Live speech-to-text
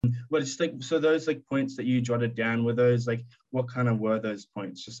Well, it's like, so those like points that you jotted down, were those like, what kind of were those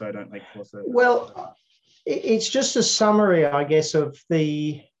points? Just so I don't like also. Well, it's just a summary, I guess, of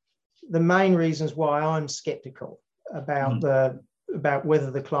the main reasons why I'm skeptical about about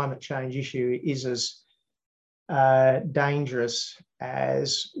whether the climate change issue is as dangerous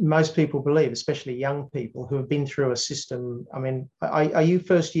as most people believe, especially young people who have been through a system. I mean, are you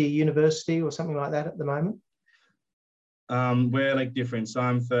first year university or something like that at the moment? We're like different. So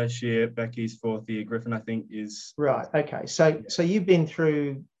I'm first year, Becky's fourth year, Griffin, I think, is. Right. Okay. So you've been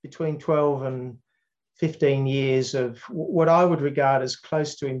through between 12 and 15 years of what I would regard as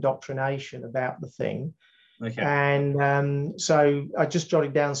close to indoctrination about the thing. Okay. And so I just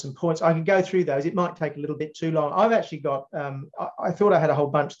jotted down some points. I could go through those. It might take a little bit too long. I've actually got, I thought I had a whole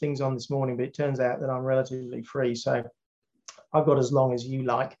bunch of things on this morning, but it turns out that I'm relatively free. So I've got as long as you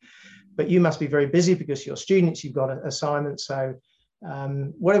like. But you must be very busy because you're students, you've got assignments. So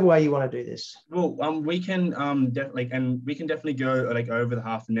whatever way you want to do this. Well, we can definitely go like over the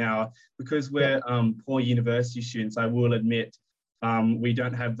half an hour because we're poor university students. I will admit, we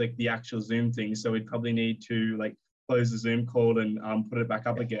don't have like the actual Zoom thing, so we'd probably need to like close the Zoom call and put it back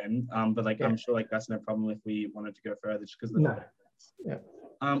up again. But like I'm sure like that's no problem if we wanted to go further, just because.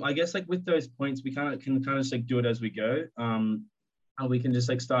 I guess like with those points, we can just like do it as we go. We can just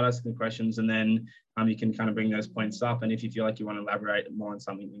like start asking questions, and then you can kind of bring those points up. And if you feel like you want to elaborate more on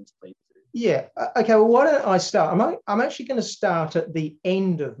something, please do. Yeah. Okay. Well, why don't I start? I'm actually going to start at the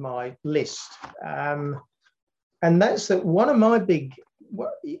end of my list, and that's that one of my big,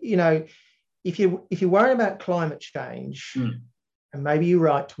 you know, if you're worrying about climate change, and maybe you're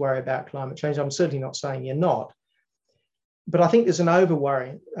right to worry about climate change. I'm certainly not saying you're not. But I think there's an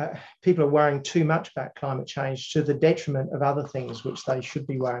over-worrying. People are worrying too much about climate change to the detriment of other things which they should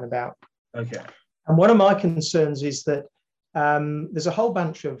be worrying about. Okay. And one of my concerns is that there's a whole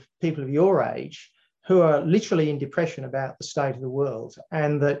bunch of people of your age who are literally in depression about the state of the world,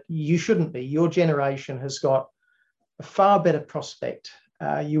 and that you shouldn't be. Your generation has got a far better prospect.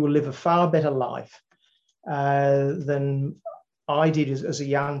 You will live a far better life than I did as a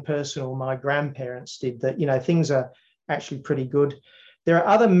young person, or my grandparents did. That, you know, things are actually pretty good. There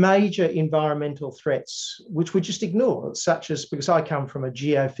are other major environmental threats which we just ignore, such as, because I come from a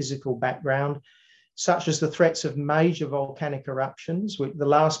geophysical background, such as the threats of major volcanic eruptions. The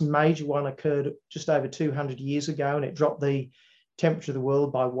last major one occurred just over 200 years ago, and it dropped the temperature of the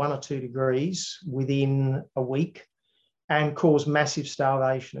world by 1 or 2 degrees within a week, and caused massive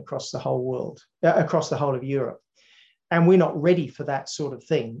starvation across the whole world, across the whole of Europe. And we're not ready for that sort of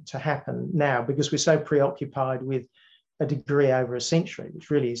thing to happen now, because we're so preoccupied with a degree over a century,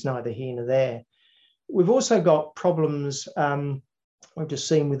 which really is neither here nor there. We've also got problems we've just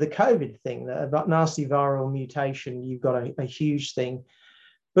seen with the COVID thing, that nasty viral mutation. You've got a huge thing.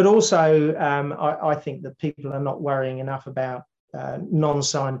 But also, I think that people are not worrying enough about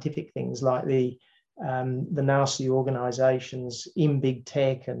non-scientific things like the nasty organizations in big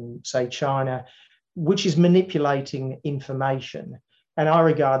tech and, say, China, which is manipulating information. And I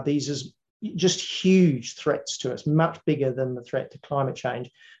regard these as just huge threats to us, much bigger than the threat to climate change.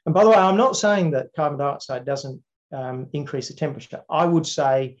 And by the way, I'm not saying that carbon dioxide doesn't increase the temperature. I would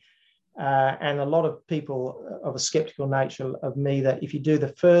say, and a lot of people of a skeptical nature of me, that if you do the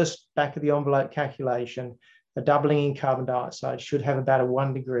first back of the envelope calculation, a doubling in carbon dioxide should have about a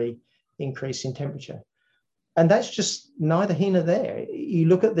 1 degree increase in temperature. And that's just neither here nor there. You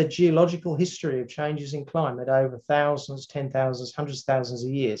look at the geological history of changes in climate over thousands, 10,000s, hundreds of thousands of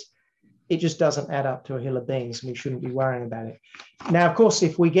years. It just doesn't add up to a hill of beans, and we shouldn't be worrying about it. Now, of course,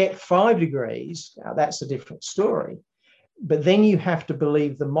 if we get 5 degrees, now that's a different story. But then you have to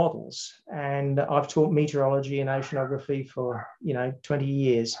believe the models. And I've taught meteorology and oceanography for 20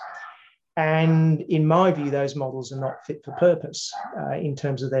 years. And in my view, those models are not fit for purpose in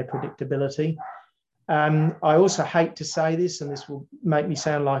terms of their predictability. I also hate to say this, and this will make me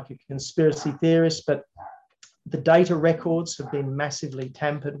sound like a conspiracy theorist, but the data records have been massively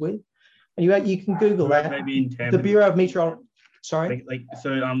tampered with. And you can Google that. The Bureau of Meteorology. Sorry. Like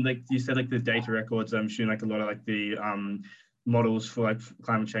you said, like the data records. I'm showing like a lot of like the models for like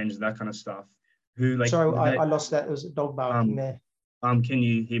climate change and that kind of stuff. Sorry, I lost that. There was a dog barking there. Can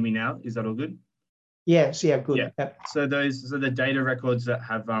you hear me now? Is that all good? Yes. Yeah. Good. Yeah. Yep. So the data records that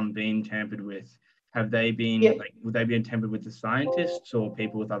have been tampered with, have they been would they be tampered with the scientists or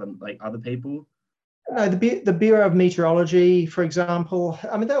people with other people? No, the Bureau of Meteorology, for example,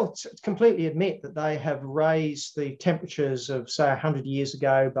 I mean, they'll completely admit that they have raised the temperatures of, say, 100 years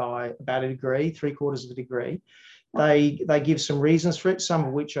ago by about 1 degree, 3/4 of a degree. They give some reasons for it, some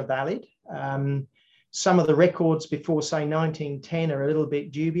of which are valid. Some of the records before, say, 1910 are a little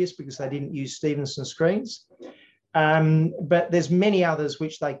bit dubious because they didn't use Stevenson screens. But there's many others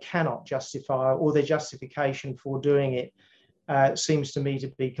which they cannot justify, or their justification for doing it seems to me to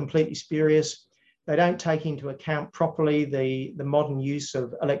be completely spurious. They don't take into account properly the modern use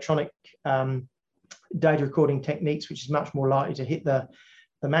of electronic data recording techniques, which is much more likely to hit the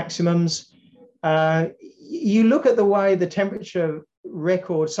maximums. You look at the way the temperature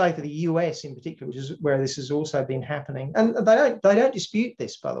record, say for the US in particular, which is where this has also been happening, and they don't dispute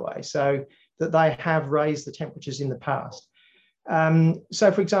this, by the way, so that they have raised the temperatures in the past.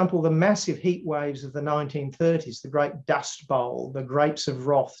 So, for example, the massive heat waves of the 1930s, the Great Dust Bowl, the Grapes of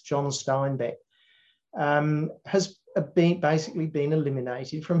Wrath, John Steinbeck, has basically been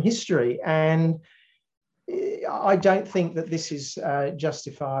eliminated from history. And I don't think that this is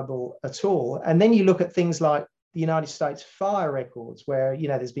justifiable at all. And then you look at things like the United States fire records, where, you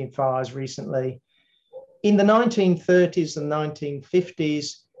know, there's been fires recently. In the 1930s and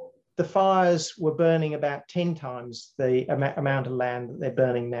 1950s, the fires were burning about 10 times the amount of land that they're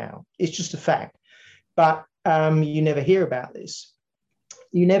burning now. It's just a fact. But you never hear about this.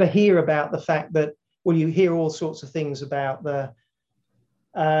 You never hear about the fact that, well, you hear all sorts of things about the,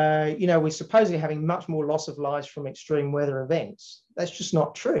 you know, we're supposedly having much more loss of lives from extreme weather events. That's just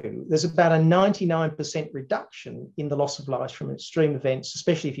not true. There's about a 99% reduction in the loss of lives from extreme events,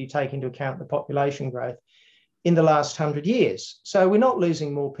 especially if you take into account the population growth in the last 100 years. So we're not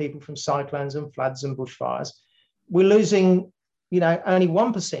losing more people from cyclones and floods and bushfires. We're losing, you know, only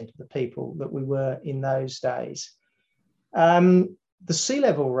 1% of the people that we were in those days. The sea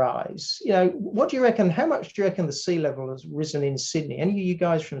level rise, you know, what do you reckon? How much do you reckon the sea level has risen in Sydney? Any of you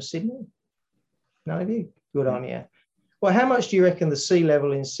guys from Sydney? None of you? Good on you. Well, how much do you reckon the sea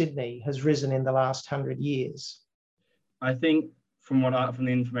level in Sydney has risen in the last 100 years? I think from the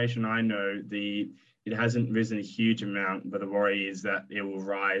information I know, it hasn't risen a huge amount, but the worry is that it will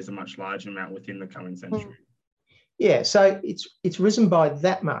rise a much larger amount within the coming century. Yeah, so it's risen by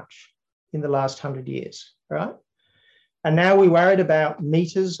that much in the last 100 years, right? And now we're worried about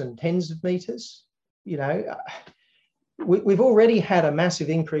meters and tens of meters. You know, we've already had a massive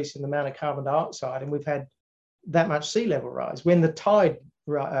increase in the amount of carbon dioxide, and we've had that much sea level rise. When the tide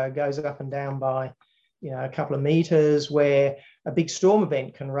goes up and down by, you know, a couple of meters, where a big storm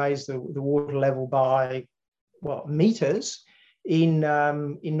event can raise the water level by, well, meters. In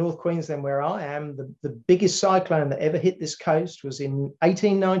North Queensland, where I am, the biggest cyclone that ever hit this coast was in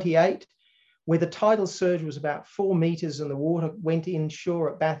 1898, where the tidal surge was about 4 meters and the water went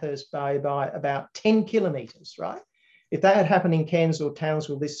inshore at Bathurst Bay by about 10 kilometers, right? If that had happened in Cairns or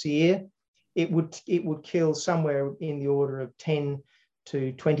Townsville this year, it would kill somewhere in the order of 10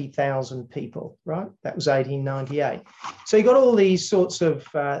 to 20,000 people, right? That was 1898. So you've got all these sorts of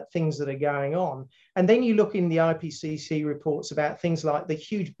things that are going on. And then you look in the IPCC reports about things like the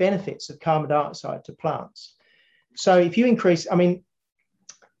huge benefits of carbon dioxide to plants. So if you increase, I mean,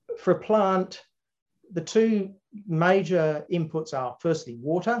 for a plant, the two major inputs are firstly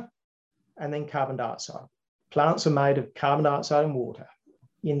water and then carbon dioxide. Plants are made of carbon dioxide and water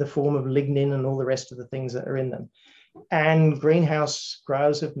in the form of lignin and all the rest of the things that are in them. And greenhouse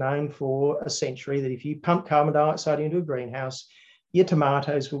growers have known for a century that if you pump carbon dioxide into a greenhouse, your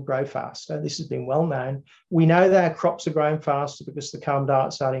tomatoes will grow faster. This has been well known. We know that our crops are growing faster because the carbon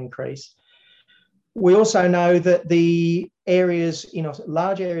dioxide increase. We also know that the areas, you know,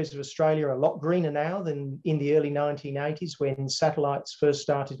 large areas of Australia are a lot greener now than in the early 1980s when satellites first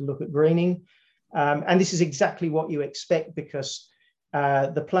started to look at greening. And this is exactly what you expect because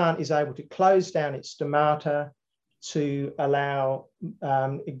the plant is able to close down its stomata to allow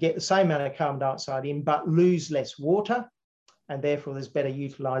get the same amount of carbon dioxide in, but lose less water, and therefore there's better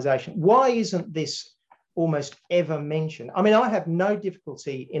utilization. Why isn't this almost ever mentioned? I mean, I have no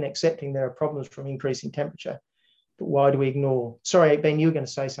difficulty in accepting there are problems from increasing temperature, but why do we ignore? Sorry, Ben, you were going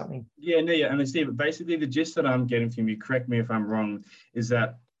to say something. Yeah, and Steve, but basically the gist that I'm getting from you, correct me if I'm wrong, is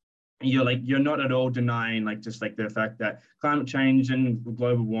that you're not at all denying just the fact that climate change and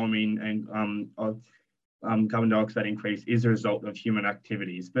global warming and carbon dioxide increase is a result of human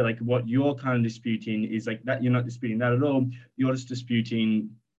activities. But what you're kind of disputing is that you're not disputing that at all. You're just disputing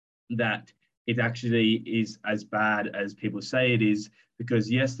that it actually is as bad as people say it is,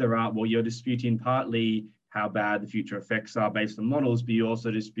 because yes, you're disputing partly how bad the future effects are based on models, but you're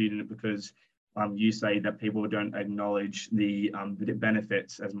also disputing it because you say that people don't acknowledge the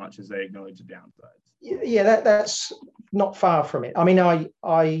benefits as much as they acknowledge the downsides. Yeah, that's not far from it. I mean,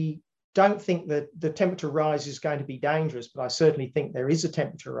 I don't think that the temperature rise is going to be dangerous, but I certainly think there is a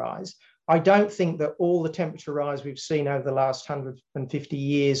temperature rise. I don't think that all the temperature rise we've seen over the last 150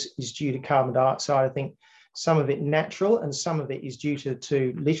 years is due to carbon dioxide. I think some of it natural and some of it is due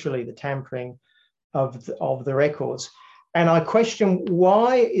to literally the tampering of the records. And I question,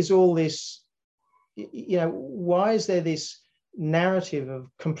 why is all this, why is there this narrative of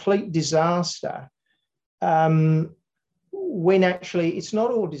complete disaster when actually it's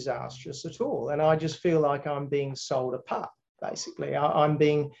not all disastrous at all? And I just feel like I'm being sold a pup, basically. I'm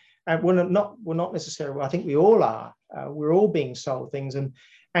being, and we're not necessarily, I think we all are. We're all being sold things,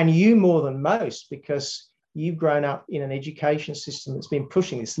 and you more than most, because you've grown up in an education system that's been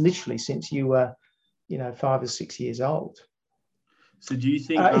pushing this literally since you were, 5 or 6 years old. So do you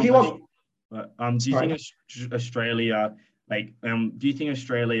think, Australia, do you think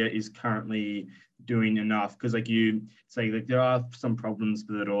Australia is currently doing enough? Because like you say, like there are some problems,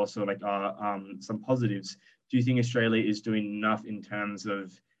 but there also are some positives. Do you think Australia is doing enough in terms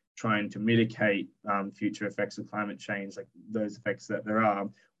of trying to mitigate future effects of climate change, like those effects that there are?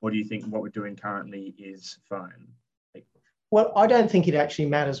 Or do you think what we're doing currently is fine? Well, I don't think it actually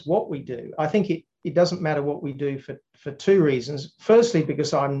matters what we do. I think it doesn't matter what we do for two reasons. Firstly,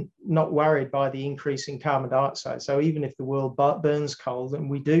 because I'm not worried by the increase in carbon dioxide. So even if the world burns coal and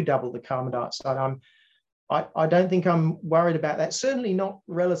we do double the carbon dioxide, I don't think I'm worried about that. Certainly not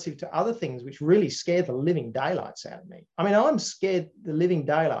relative to other things which really scare the living daylights out of me. I mean, I'm scared the living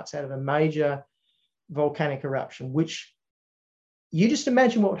daylights out of a major volcanic eruption, which you just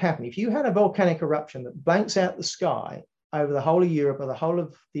imagine what would happen if you had a volcanic eruption that blanks out the sky over the whole of Europe or the whole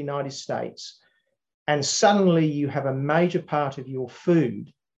of the United States, and suddenly you have a major part of your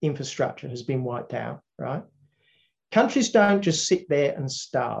food infrastructure has been wiped out, right? Countries don't just sit there and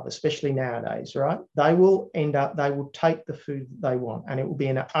starve, especially nowadays, right? They will take the food that they want, and it will be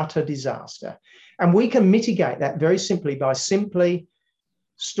an utter disaster. And we can mitigate that very simply by simply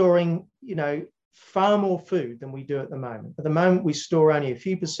storing, far more food than we do at the moment. At the moment, we store only a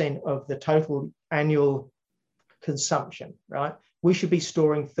few percent of the total annual consumption, right? We should be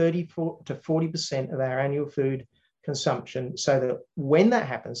storing 34 to 40% of our annual food consumption, so that when that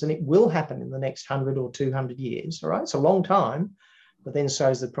happens, and it will happen in the next 100 or 200 years, all right? It's a long time, but then so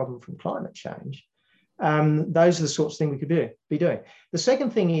is the problem from climate change. Those are the sorts of things we could be doing. The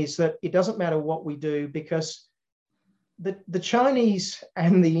second thing is that it doesn't matter what we do, because the Chinese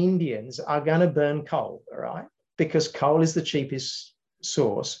and the Indians are going to burn coal, all right? Because coal is the cheapest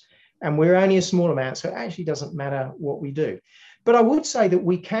source, and we're only a small amount, so it actually doesn't matter what we do. But I would say that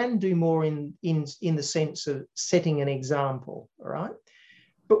we can do more in the sense of setting an example, all right?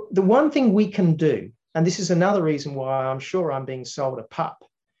 But the one thing we can do, and this is another reason why I'm sure I'm being sold a pup,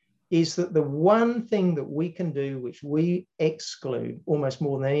 is that the one thing that we can do, which we exclude almost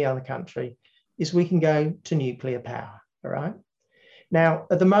more than any other country, is we can go to nuclear power, all right? Now,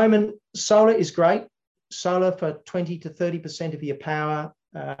 at the moment, solar is great. Solar for 20 to 30% of your power,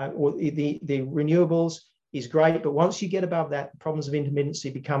 or the renewables, is great, but once you get above that, the problems of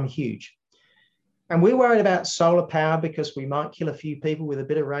intermittency become huge. And we're worried about solar power because we might kill a few people with a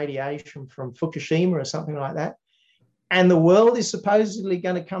bit of radiation from Fukushima or something like that. And the world is supposedly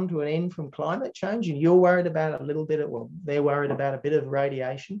going to come to an end from climate change, and you're worried about a little bit of, well, they're worried about a bit of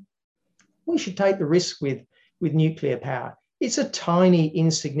radiation. We should take the risk with nuclear power. It's a tiny,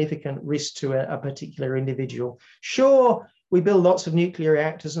 insignificant risk to a particular individual. Sure, we build lots of nuclear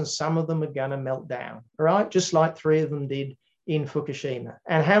reactors and some of them are going to melt down, all right? Just like 3 of them did in Fukushima.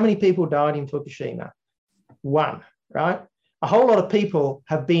 And how many people died in Fukushima? 1, right? A whole lot of people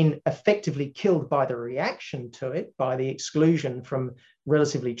have been effectively killed by the reaction to it, by the exclusion from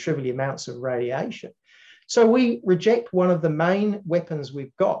relatively trivial amounts of radiation. So we reject one of the main weapons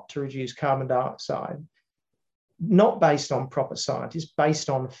we've got to reduce carbon dioxide, not based on proper science, it's based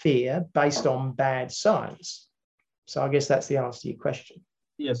on fear, based on bad science. So I guess that's the answer to your question.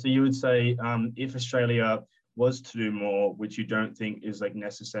 Yeah, so you would say if Australia was to do more, which you don't think is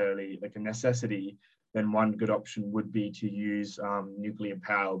necessarily a necessity, then one good option would be to use nuclear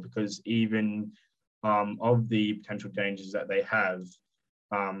power, because even of the potential dangers that they have,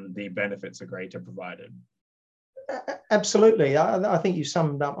 the benefits are greater provided. Absolutely. I think you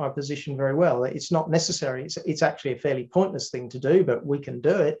summed up my position very well. It's not necessary. It's actually a fairly pointless thing to do, but we can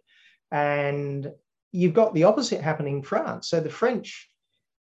do it. And you've got the opposite happening in France. So the French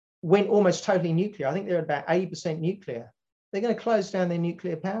went almost totally nuclear. I think they're about 80% nuclear. They're going to close down their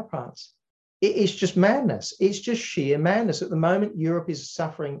nuclear power plants. It's just madness. It's just sheer madness. At the moment, Europe is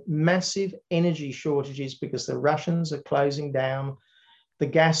suffering massive energy shortages because the Russians are closing down the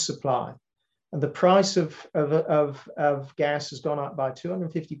gas supply. And the price of gas has gone up by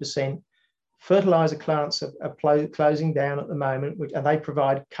 250% Fertilizer plants are closing down at the moment, and they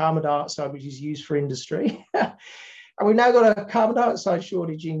provide carbon dioxide, which is used for industry. And we've now got a carbon dioxide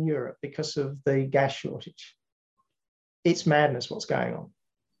shortage in Europe because of the gas shortage. It's madness what's going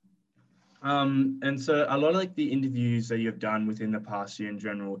on. And so a lot of like the interviews that you've done within the past year in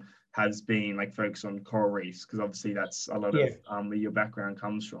general has been like focused on coral reefs, because obviously that's a lot of where your background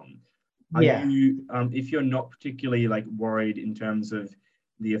comes from. Are you, if you're not particularly like worried in terms of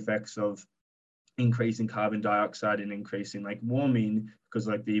the effects of increasing carbon dioxide and increasing like warming, because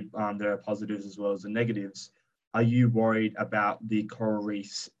like there are positives as well as the negatives, are you worried about the coral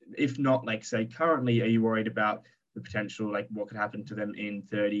reefs? If not, like say currently, are you worried about the potential, like what could happen to them in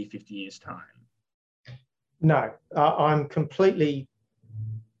 30, 50 years time? No, I'm completely,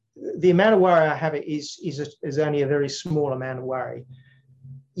 the amount of worry I have is only a very small amount of worry.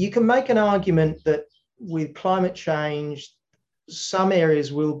 You can make an argument that with climate change, some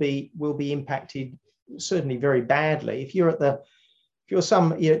areas will be impacted certainly very badly. If you're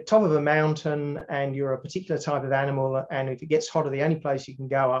top of a mountain and you're a particular type of animal, and if it gets hotter, the only place you can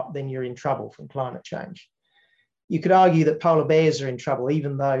go up, then you're in trouble from climate change. You could argue that polar bears are in trouble,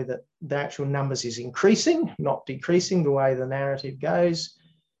 even though that the actual numbers is increasing, not decreasing the way the narrative goes.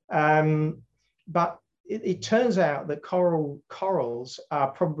 But it turns out that corals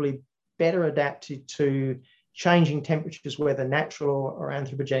are probably better adapted to changing temperatures, whether natural or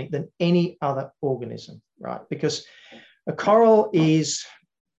anthropogenic, than any other organism, right? Because a coral is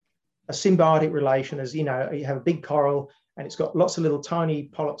a symbiotic relation. As you know, you have a big coral and it's got lots of little tiny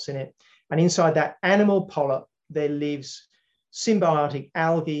polyps in it. And inside that animal polyp, there lives symbiotic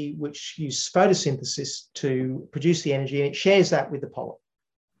algae, which use photosynthesis to produce the energy, and it shares that with the polyp.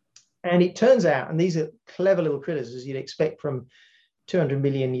 And it turns out, and these are clever little critters, as you'd expect from 200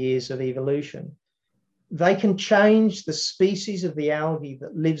 million years of evolution, they can change the species of the algae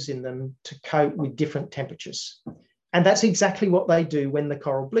that lives in them to cope with different temperatures. And that's exactly what they do when the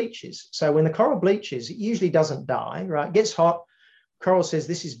coral bleaches. So when the coral bleaches, it usually doesn't die, right? It gets hot. Coral says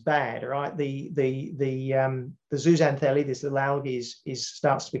this is bad, right? The zooxanthellae, this little algae,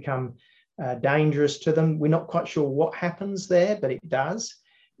 starts to become dangerous to them. We're not quite sure what happens there, but it does.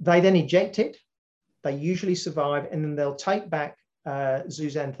 They then eject it. They usually survive, and then they'll take back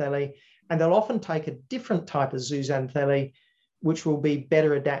zooxanthellae, and they'll often take a different type of zooxanthellae, which will be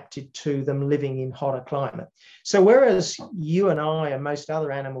better adapted to them living in hotter climate. So whereas you and I and most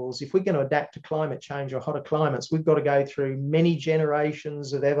other animals, if we're going to adapt to climate change or hotter climates, we've got to go through many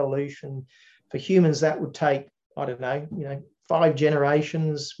generations of evolution. For humans, that would take, I don't know, 5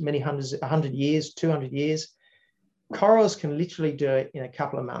 generations, many hundreds, 100 years, 200 years. Corals can literally do it in a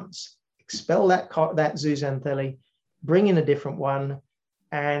couple of months. Expel that zooxanthellae, bring in a different one,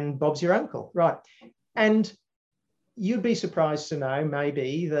 and Bob's your uncle, right? And you'd be surprised to know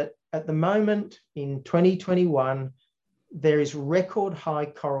maybe that at the moment in 2021, there is record high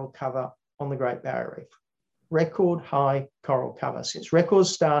coral cover on the Great Barrier Reef. Record high coral cover. Since records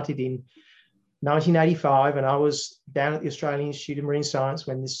started in 1985, and I was down at the Australian Institute of Marine Science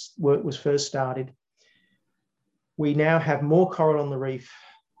when this work was first started, we now have more coral on the reef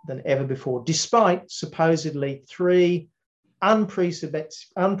than ever before, despite supposedly 3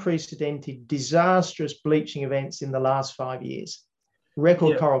 unprecedented, disastrous bleaching events in the last 5 years.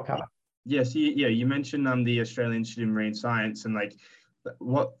 Record coral cover. Yes, you mentioned the Australian Institute of Marine Science, and like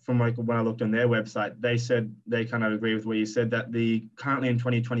when I looked on their website, they said they kind of agree with what you said, that currently in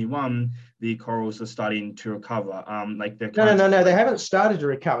 2021 the corals are starting to recover. No, they haven't started to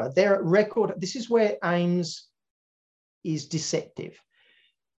recover. They're at record. This is where AIMS is deceptive.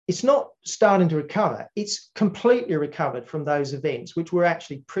 It's not starting to recover. It's completely recovered from those events, which were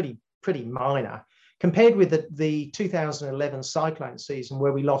actually pretty minor, compared with the 2011 cyclone season,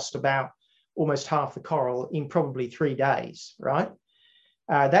 where we lost about almost half the coral in probably 3 days, right?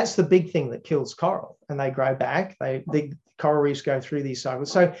 That's the big thing that kills coral, and they grow back. The coral reefs go through these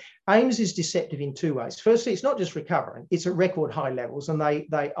cycles. So AIMS is deceptive in 2 ways. Firstly, it's not just recovering, it's at record high levels, and they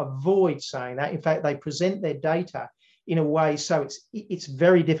avoid saying that. In fact, they present their data in a way so it's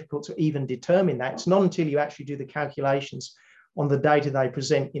very difficult to even determine that. It's not until you actually do the calculations on the data they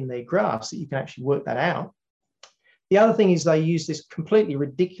present in their graphs that you can actually work that out. The other thing is they use this completely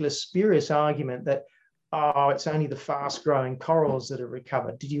ridiculous, spurious argument that, it's only the fast-growing corals that have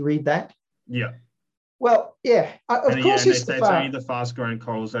recovered. Did you read that? Yeah. Well, yeah, of course it's only the fast-growing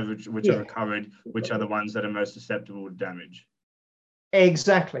corals which are recovered, which are the ones that are most susceptible to damage.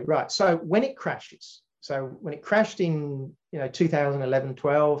 Exactly, right. So when it crashed in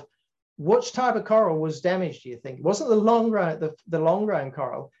 2011-12, which type of coral was damaged, do you think? It wasn't the long-growing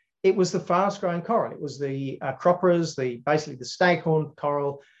coral. It was the fast-growing coral. It was the cropperas, basically the staghorn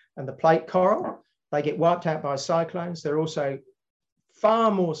coral, and the plate coral. They get wiped out by cyclones. They're also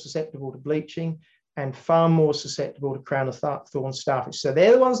far more susceptible to bleaching and far more susceptible to crown of thorns starfish. So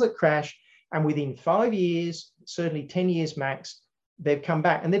they're the ones that crash, and within 5 years, certainly 10 years max, they've come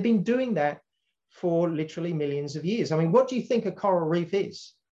back. And they've been doing that for literally millions of years. I mean, what do you think a coral reef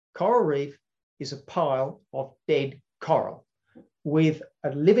is? Coral reef is a pile of dead coral with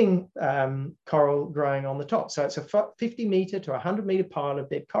a living coral growing on the top. So it's a 50 meter to 100 meter pile of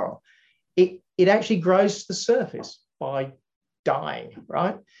dead coral. It actually grows to the surface by dying,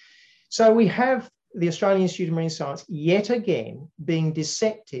 right? So we have the Australian Institute of Marine Science yet again being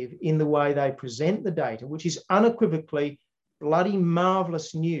deceptive in the way they present the data, which is unequivocally bloody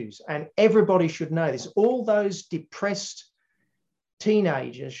marvelous news. And everybody should know this. All those depressed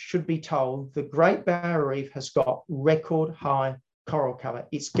teenagers should be told the Great Barrier Reef has got record high coral cover.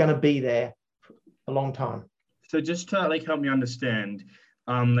 It's going to be there for a long time. So just to like help me understand,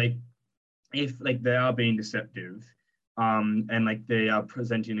 like if like they are being deceptive, and like they are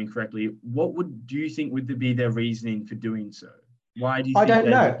presenting incorrectly, what do you think would be their reasoning for doing so? Why do you think I don't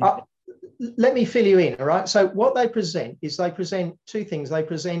know. Let me fill you in, all right? So what they present is they present two things. They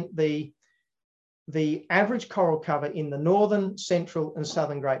present the average coral cover in the northern, central, and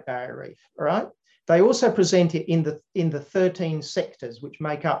southern Great Barrier Reef, all right? They also present it in the 13 sectors which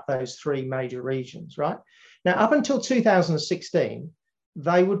make up those three major regions, right? Now, up until 2016,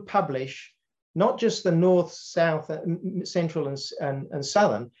 they would publish not just the north, south, central, and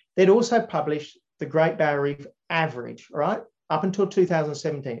southern, they'd also publish the Great Barrier Reef average, right? Up until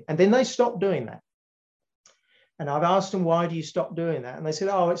 2017. And then they stopped doing that. And I've asked them, why do you stop doing that? And they said,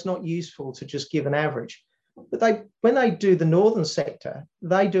 oh, it's not useful to just give an average. But when they do the northern sector,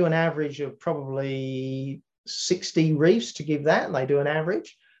 they do an average of probably 60 reefs to give that, and they do an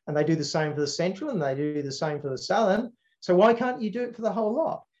average. And they do the same for the central, and they do the same for the southern. So why can't you do it for the whole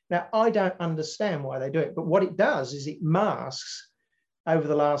lot? Now, I don't understand why they do it, but what it does is it masks over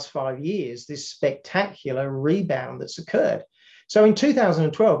the last 5 years this spectacular rebound that's occurred. So in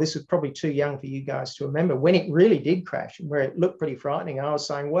 2012, this was probably too young for you guys to remember, when it really did crash and where it looked pretty frightening. I was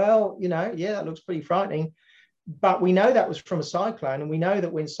saying, well, you know, yeah, that looks pretty frightening, but we know that was from a cyclone, and we know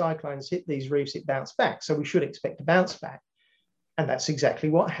that when cyclones hit these reefs, it bounced back. So we should expect a bounce back. And that's exactly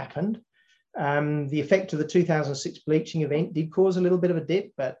what happened. The effect of the 2006 bleaching event did cause a little bit of a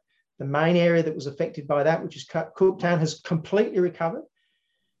dip, but the main area that was affected by that, which is Cooktown, has completely recovered.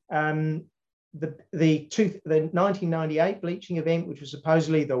 The 1998 bleaching event, which was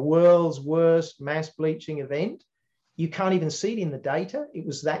supposedly the world's worst mass bleaching event, you can't even see it in the data. It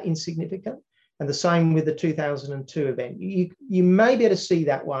was that insignificant. And the same with the 2002 event. You may be able to see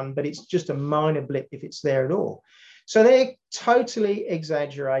that one, but it's just a minor blip if it's there at all. So they're totally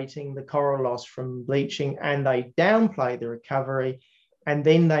exaggerating the coral loss from bleaching, and they downplay the recovery, and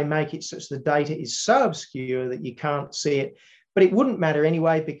then they make it such the data is so obscure that you can't see it. But it wouldn't matter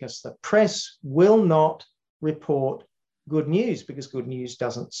anyway, because the press will not report good news, because good news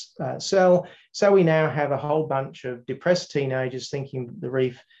doesn't sell. So we now have a whole bunch of depressed teenagers thinking the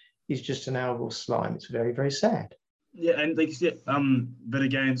reef is just an algal slime. It's very, very sad. Yeah, and like, but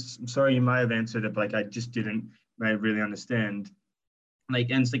again, I'm sorry you may have answered it, but like I just didn't really understand. Like,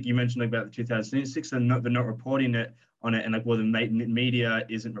 and it's like you mentioned about the 2006, they're not reporting it on it, and like, well, the media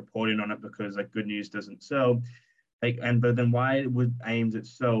isn't reporting on it because like good news doesn't sell. Like, but then why would AIMS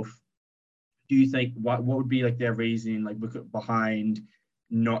itself, do you think, what would be like their reasoning, like behind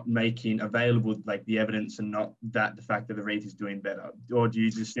not making available like the evidence, and not that the fact that the reef is doing better? Or do you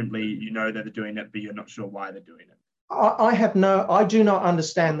just simply, you know that they're doing it, but you're not sure why they're doing it? I do not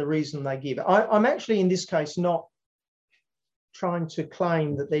understand the reason they give. I'm actually in this case not trying to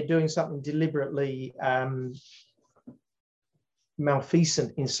claim that they're doing something deliberately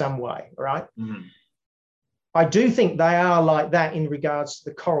malfeasant in some way, right? Mm-hmm. I do think they are like that in regards to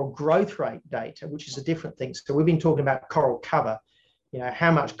the coral growth rate data, which is a different thing. So we've been talking about coral cover, you know,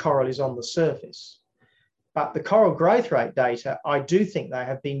 how much coral is on the surface. But the coral growth rate data, I do think they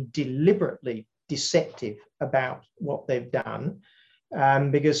have been deliberately deceptive about what they've done,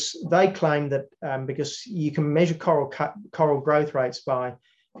 because they claim that because you can measure coral growth rates by,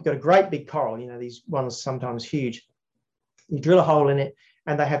 you've got a great big coral, you know, these ones sometimes huge, you drill a hole in it,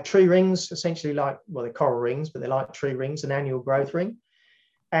 and they have tree rings, essentially like, well, they're coral rings, but they're like tree rings, an annual growth ring.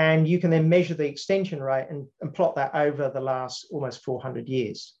 And you can then measure the extension rate and plot that over the last almost 400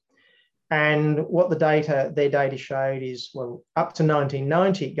 years. And what their data showed is, well, up to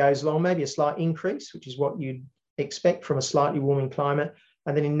 1990, it goes along, maybe a slight increase, which is what you'd expect from a slightly warming climate.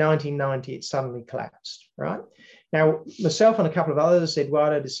 And then in 1990, it suddenly collapsed, right? Now, myself and a couple of others,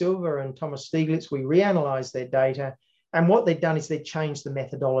 Eduardo da Silva and Thomas Stieglitz, we reanalyzed their data, And what they've done is they've changed the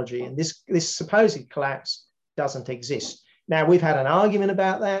methodology, and this supposed collapse doesn't exist. Now, we've had an argument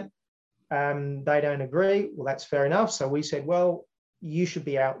about that. They don't agree. Well, that's fair enough. So we said, well, you should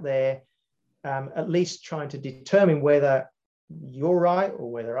be out there at least trying to determine whether you're right or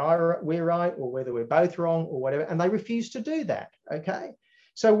whether we're right or whether we're both wrong or whatever. And they refused to do that, okay?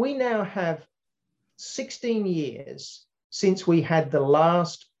 So we now have 16 years since we had the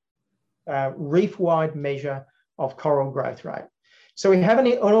last reef-wide measure of coral growth rate. So we have an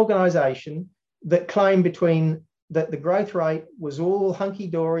organisation that claimed that the growth rate was all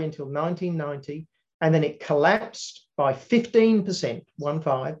hunky-dory until 1990, and then it collapsed by 15%,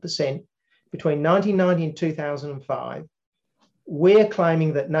 15%, between 1990 and 2005. We're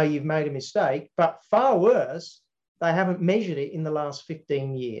claiming that, no, you've made a mistake, but far worse, they haven't measured it in the last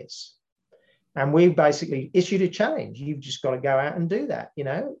 15 years. And we've basically issued a challenge. You've just got to go out and do that. You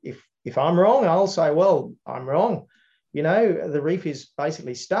know, if I'm wrong, I'll say, well, I'm wrong. You know, the reef is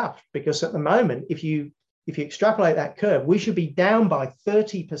basically stuffed, because at the moment, if you extrapolate that curve, we should be down by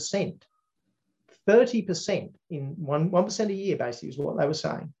 30%. 30% in 1% a year, basically, is what they were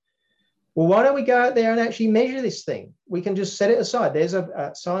saying. Well, why don't we go out there and actually measure this thing? We can just set it aside. There's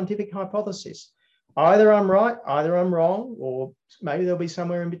a scientific hypothesis. Either I'm right, either I'm wrong, or maybe there'll be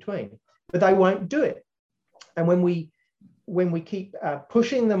somewhere in between. But they won't do it. And when we keep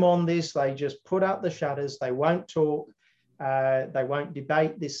pushing them on this, they just put up the shutters. They won't talk. They won't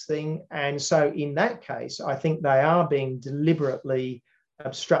debate this thing. And so in that case, I think they are being deliberately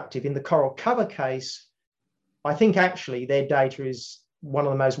obstructive. In the coral cover case, I think actually their data is one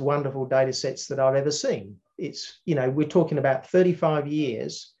of the most wonderful data sets that I've ever seen. It's, you know, we're talking about 35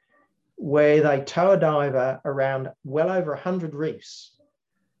 years where they tow a diver around well over 100 reefs,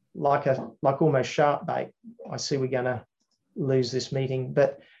 like almost shark bait. I see we're going to lose this meeting,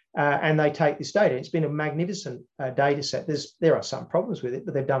 but and they take this data. It's been a magnificent data set. There are some problems with it,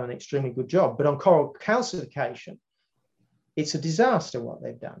 but they've done an extremely good job. But on coral calcification, it's a disaster what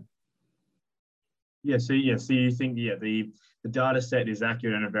they've done. So you think the data set is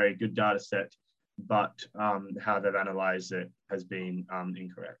accurate and a very good data set, but how they've analysed it has been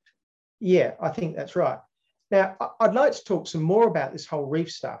incorrect. Yeah, I think that's right. Now, I'd like to talk some more about this whole reef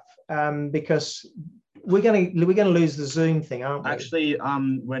stuff because we're going to lose the Zoom thing, aren't we? Actually,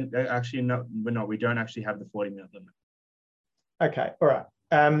 no, we're not. We don't actually have the 40-minute limit. Okay, all right.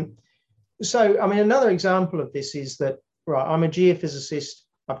 So, I mean, another example of this is that, right, I'm a geophysicist.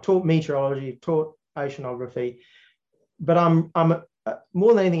 I've taught meteorology, I've taught oceanography, but I'm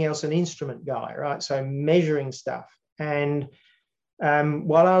more than anything else an instrument guy, right? So measuring stuff. And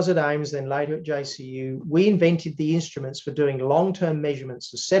while I was at Ames, then later at JCU, we invented the instruments for doing long-term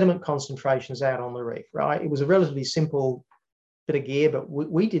measurements of sediment concentrations out on the reef, right? It was a relatively simple bit of gear, but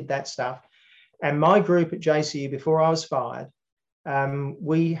we did that stuff. And my group at JCU, before I was fired,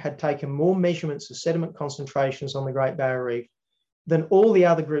 we had taken more measurements of sediment concentrations on the Great Barrier Reef than all the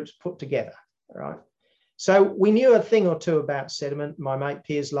other groups put together, right? So we knew a thing or two about sediment, my mate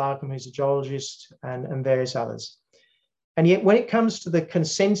Piers Larkham, who's a geologist, and various others. And yet when it comes to the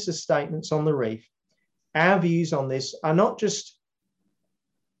consensus statements on the reef, our views on this are not just,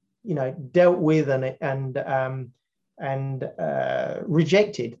 you know, dealt with and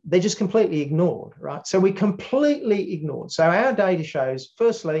rejected, they're just completely ignored, right? So we completely ignored. So our data shows,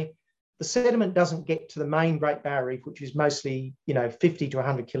 firstly, the sediment doesn't get to the main Great Barrier Reef, which is mostly, you know, 50 to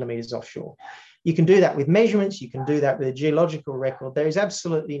 100 kilometres offshore. You can do that with measurements. You can do that with a geological record. There is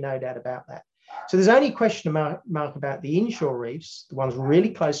absolutely no doubt about that. So there's only a question mark about the inshore reefs, the ones really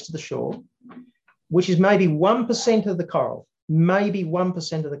close to the shore, which is maybe 1% of the coral, maybe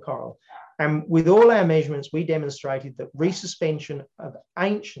 1% of the coral. And with all our measurements, we demonstrated that resuspension of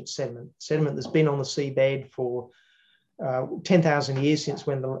ancient sediment that's been on the seabed for 10,000 years since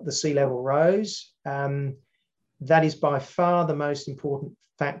when the sea level rose, that is by far the most important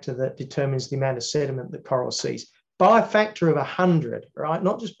factor that determines the amount of sediment that coral sees. By a factor of 100, right?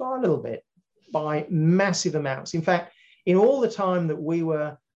 Not just by a little bit, by massive amounts. In fact, in all the time that we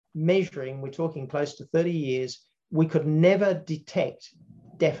were measuring, we're talking close to 30 years, we could never detect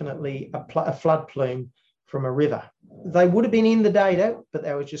definitely a flood plume from a river. They would have been in the data, but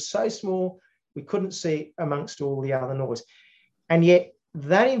they were just so small, we couldn't see it amongst all the other noise. And yet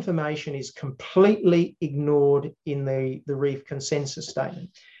that information is completely ignored in the reef consensus statement.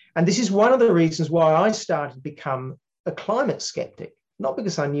 And this is one of the reasons why I started to become a climate skeptic, not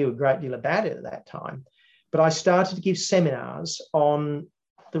because I knew a great deal about it at that time, but I started to give seminars on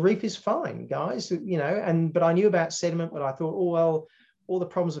the reef is fine, guys, you know, but I knew about sediment, but I thought, oh, well, all the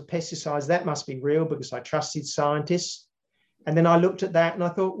problems of pesticides, that must be real because I trusted scientists. And then I looked at that and I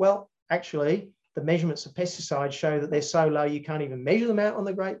thought, well, actually, the measurements of pesticides show that they're so low you can't even measure them out on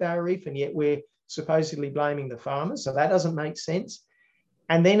the Great Barrier Reef, and yet we're supposedly blaming the farmers. So that doesn't make sense.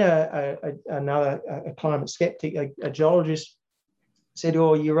 And then a climate skeptic, a geologist, said,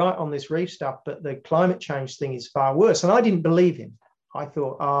 oh, you're right on this reef stuff, but the climate change thing is far worse. And I didn't believe him. I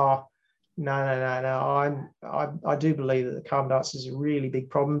thought, no, I do believe that the carbon dioxide is a really big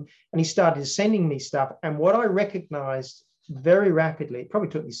problem. And he started sending me stuff. And what I recognized very rapidly, it probably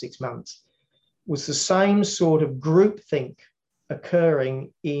took me 6 months, was the same sort of groupthink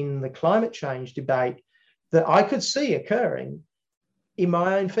occurring in the climate change debate that I could see occurring in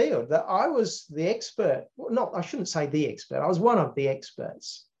my own field, that I was the expert. Well, not, I shouldn't say the expert. I was one of the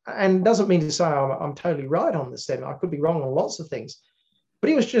experts. And doesn't mean to say I'm totally right on this thing. I could be wrong on lots of things. But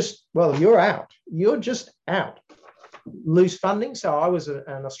he was just, well, you're out. You're just out. Loose funding. So I was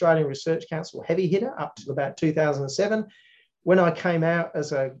an Australian Research Council heavy hitter up to about 2007. When I came out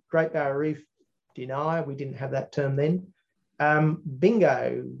as a Great Barrier Reef denier, we didn't have that term then,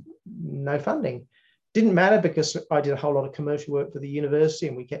 bingo, no funding. Didn't matter because I did a whole lot of commercial work for the university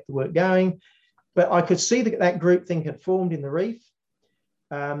and we kept the work going. But I could see that groupthink had formed in the reef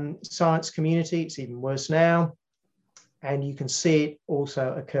science community. It's even worse now. And you can see it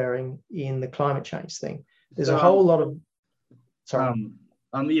also occurring in the climate change thing. There's a whole lot of, sorry.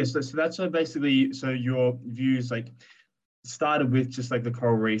 Yes, so that's basically, so your views like started with just like the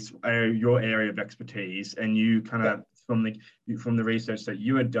coral reefs, your area of expertise, and you kind of, from the research that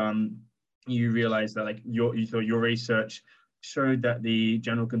you had done, you realized that like you thought your research showed that the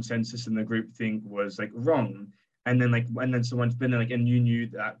general consensus in the group think was like wrong. And then someone's been like, and you knew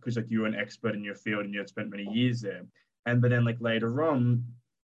that because like you were an expert in your field and you had spent many years there. But then like later on,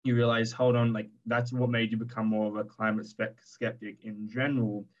 you realize, hold on, like that's what made you become more of a climate skeptic in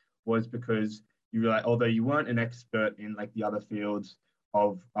general, was because you realize, although you weren't an expert in like the other fields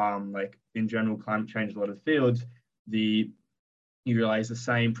of like in general climate change, a lot of fields, you realize the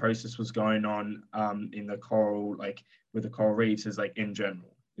same process was going on in the coral, like with the coral reefs as like in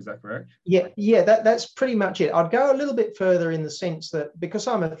general. Is that correct? Yeah, that's pretty much it. I'd go a little bit further in the sense that because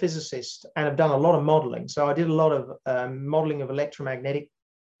I'm a physicist and have done a lot of modeling, so I did a lot of modeling of electromagnetic,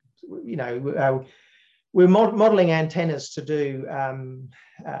 we're modeling antennas to do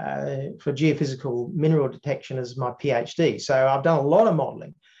for geophysical mineral detection as my PhD. So I've done a lot of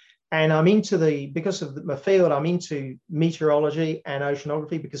modeling. And I'm into because of my field, I'm into meteorology and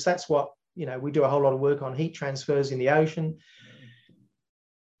oceanography, because that's what, we do a whole lot of work on heat transfers in the ocean.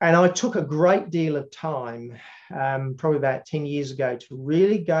 And I took a great deal of time, probably about 10 years ago, to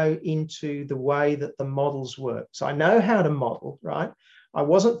really go into the way that the models work. So I know how to model, right? I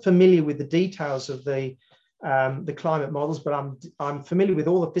wasn't familiar with the details of the climate models, but I'm familiar with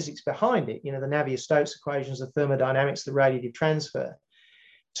all the physics behind it, the Navier-Stokes equations, the thermodynamics, the radiative transfer.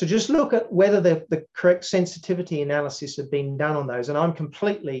 To just look at whether the correct sensitivity analysis had been done on those, and I'm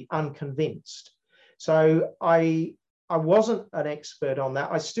completely unconvinced. So I wasn't an expert on that.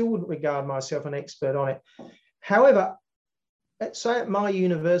 I still wouldn't regard myself an expert on it. However, say at my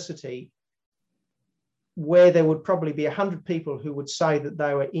university, where there would probably be 100 people who would say that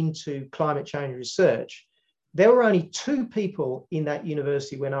they were into climate change research, there were only 2 people in that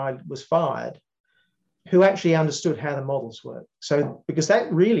university when I was fired who actually understood how the models work. So, because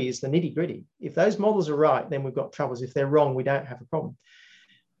that really is the nitty gritty. If those models are right, then we've got troubles. If they're wrong, we don't have a problem.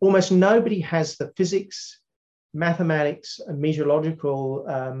 Almost nobody has the physics, mathematics, and meteorological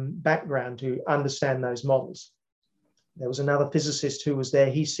background to understand those models. There was another physicist who was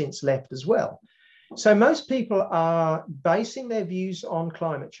there. He's since left as well. So most people are basing their views on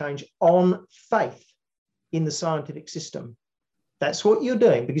climate change on faith in the scientific system. That's what you're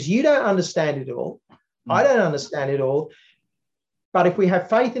doing, because you don't understand it all. I don't understand it all. But if we have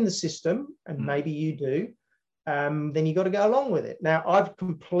faith in the system, and maybe you do, then you've got to go along with it. Now, I've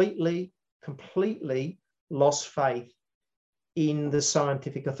completely lost faith in the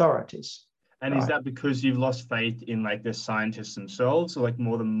scientific authorities. And is that because you've lost faith in like the scientists themselves, or like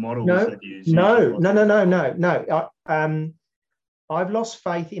more the models that you use? No. I've lost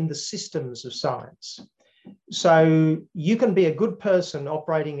faith in the systems of science. So you can be a good person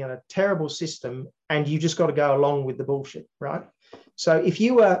operating in a terrible system, and you just got to go along with the bullshit, right? So if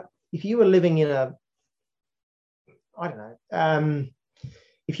you were living in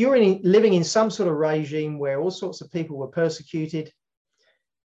if you were living in some sort of regime where all sorts of people were persecuted,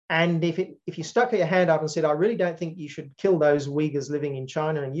 and if you stuck your hand up and said, I really don't think you should kill those Uyghurs living in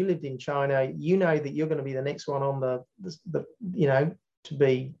China, and you lived in China, you know that you're going to be the next one on the to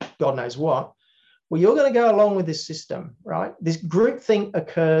be God knows what. Well, you're going to go along with this system, right? This groupthink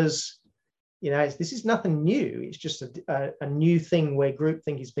occurs, this is nothing new. It's just a new thing where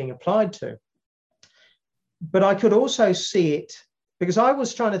groupthink is being applied to. But I could also see it, because I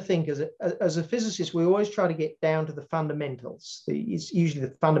was trying to think as a physicist, we always try to get down to the fundamentals. It's usually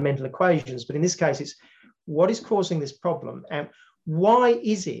the fundamental equations, but in this case, it's what is causing this problem and why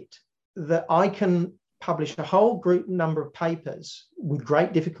is it that I can publish a whole group number of papers with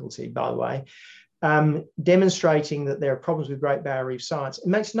great difficulty, by the way, demonstrating that there are problems with Great Barrier Reef science. It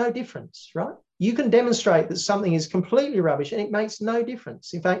makes no difference, right? You can demonstrate that something is completely rubbish and it makes no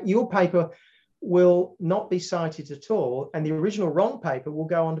difference. In fact, your paper will not be cited at all, and the original wrong paper will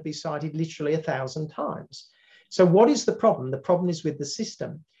go on to be cited literally 1,000 times. So what is the problem? The problem is with the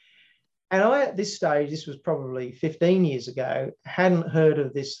system. And I, at this stage, this was probably 15 years ago, hadn't heard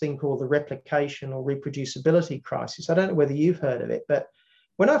of this thing called the replication or reproducibility crisis. I don't know whether you've heard of it, but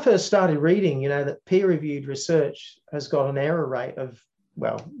when I first started reading, that peer-reviewed research has got an error rate of,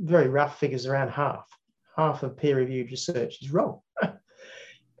 well, very rough figures, around half. Half of peer-reviewed research is wrong.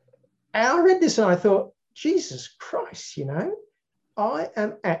 And I read this and I thought, Jesus Christ, I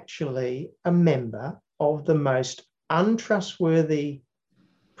am actually a member of the most untrustworthy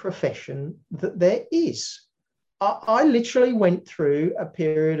profession that there is. I literally went through a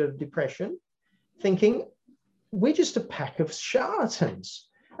period of depression thinking we're just a pack of charlatans.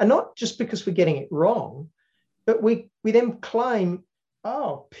 And not just because we're getting it wrong, but we then claim,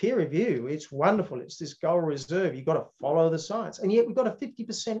 oh, peer review, it's wonderful. It's this gold reserve. You've got to follow the science. And yet we've got a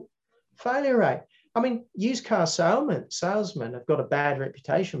 50% failure rate. I mean, used car salesmen have got a bad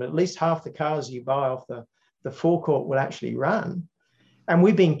reputation, but at least half the cars you buy off the forecourt will actually run. And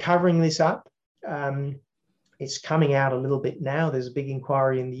we've been covering this up. It's coming out a little bit now. There's a big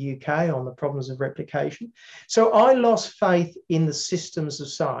inquiry in the UK on the problems of replication. So I lost faith in the systems of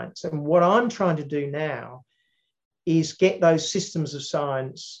science. And what I'm trying to do now is get those systems of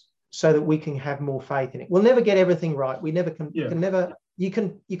science so that we can have more faith in it. We'll never get everything right. We never can. Yeah. You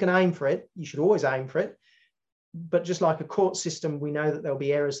can aim for it. You should always aim for it. But just like a court system, we know that there'll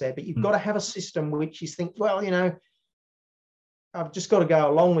be errors there. But you've got to have a system which you think, well, I've just got to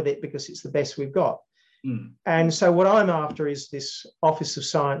go along with it because it's the best we've got. And so what I'm after is this Office of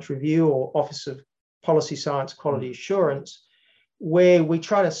Science Review or Office of Policy Science Quality Assurance, where we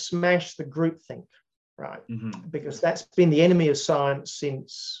try to smash the groupthink, right? Because that's been the enemy of science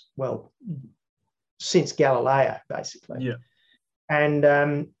since Galileo, basically. Yeah.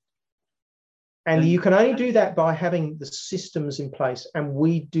 And you can only do that by having the systems in place, and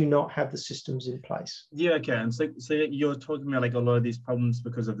we do not have the systems in place. Yeah, okay. And so you're talking about like a lot of these problems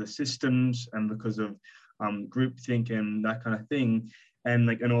because of the systems and because of groupthink and that kind of thing,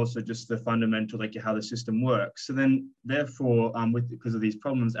 and also just the fundamental how the system works. So then, therefore, because of these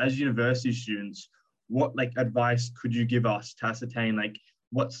problems, as university students, what advice could you give us to ascertain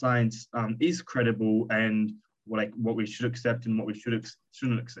what science is credible and what we should accept and what we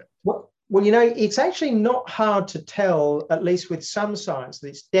shouldn't accept? Well, it's actually not hard to tell, at least with some science, that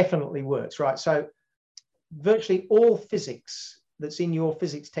it definitely works, right? So virtually all physics that's in your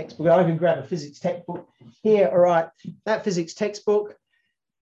physics textbook, I can grab a physics textbook here, all right, that physics textbook,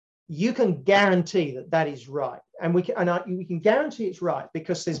 you can guarantee that is right. And we can guarantee it's right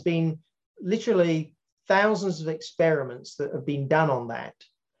because there's been literally thousands of experiments that have been done on that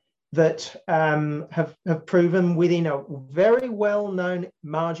have proven within a very well-known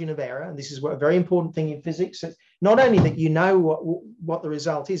margin of error. And this is a very important thing in physics. It's not only that you know what the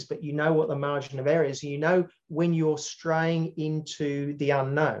result is, but you know what the margin of error is. And you know when you're straying into the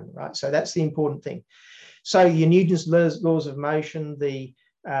unknown, right? So that's the important thing. So your Newton's laws of motion, the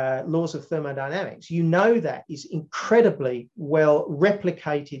laws of thermodynamics, that is incredibly well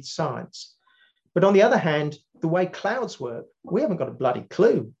replicated science. But on the other hand, the way clouds work, we haven't got a bloody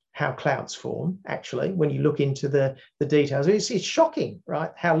clue how clouds form, actually, when you look into the details. It's shocking, right,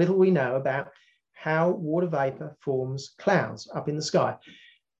 how little we know about how water vapor forms clouds up in the sky.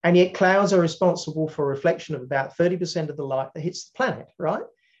 And yet clouds are responsible for a reflection of about 30% of the light that hits the planet, right?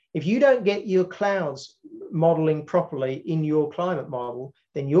 If you don't get your clouds modeling properly in your climate model,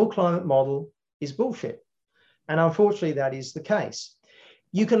 then your climate model is bullshit. And unfortunately, that is the case.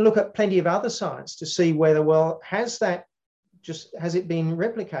 You can look at plenty of other science to see whether, has it been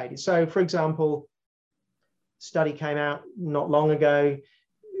replicated? So, for example, a study came out not long ago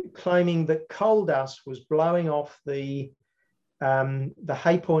claiming that coal dust was blowing off the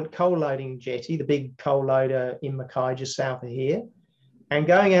Hay Point coal loading jetty, the big coal loader in Mackay, just south of here, and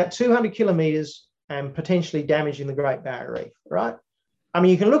going out 200 kilometres and potentially damaging the Great Barrier Reef, right? I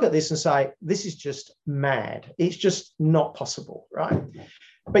mean, you can look at this and say, this is just mad. It's just not possible, right?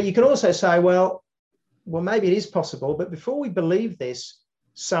 But you can also say, well, maybe it is possible, but before we believe this,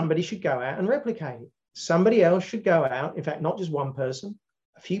 somebody should go out and replicate it. Somebody else should go out. In fact, not just one person,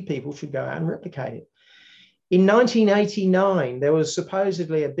 a few people should go out and replicate it. In 1989, there was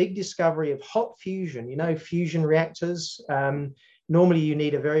supposedly a big discovery of hot fusion, fusion reactors. Normally, you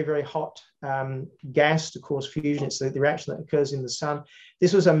need a very, very hot gas to cause fusion. It's the reaction that occurs in the sun.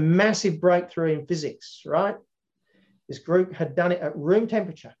 This was a massive breakthrough in physics, right? This group had done it at room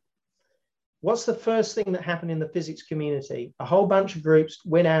temperature. What's the first thing that happened in the physics community? A whole bunch of groups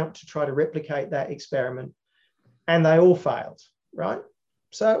went out to try to replicate that experiment, and they all failed, right?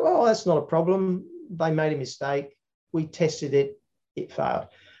 So, oh, that's not a problem. They made a mistake. We tested it. It failed.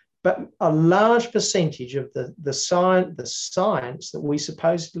 But a large percentage of the science that we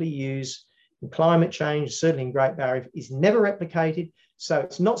supposedly use in climate change, certainly in Great Barrier, is never replicated. So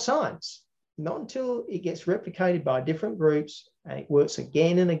it's not science. Not until it gets replicated by different groups and it works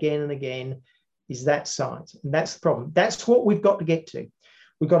again and again and again is that science. And that's the problem. That's what we've got to get to.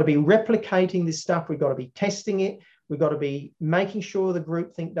 We've got to be replicating this stuff. We've got to be testing it. We've got to be making sure the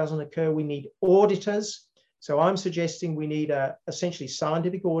groupthink doesn't occur. We need auditors. So I'm suggesting we need essentially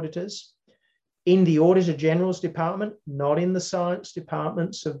scientific auditors in the Auditor General's department, not in the science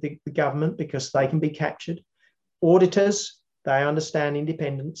departments of the government, because they can be captured. Auditors, they understand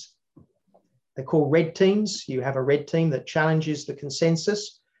independence. They're called red teams. You have a red team that challenges the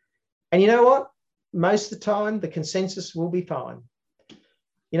consensus. And you know what? Most of the time, the consensus will be fine.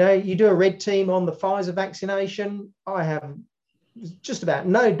 You do a red team on the Pfizer vaccination, I have just about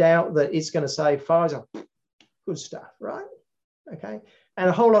no doubt that it's going to say Pfizer, good stuff, right? Okay. And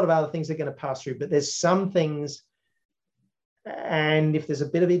a whole lot of other things are going to pass through, but there's some things, and if there's a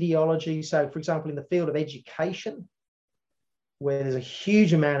bit of ideology, so for example, in the field of education, where there's a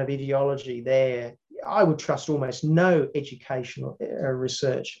huge amount of ideology there, I would trust almost no educational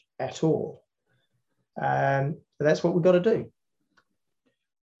research at all. But that's what we've got to do.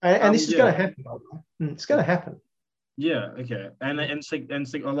 And this is going to happen. It's going to happen. Yeah. Okay. And it's like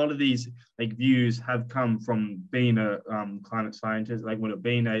a lot of these like views have come from being a climate scientist, like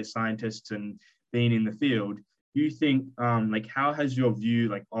being a scientist and being in the field. Do you think like how has your view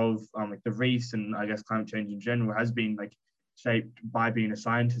like of like the reefs and I guess climate change in general has been like shaped by being a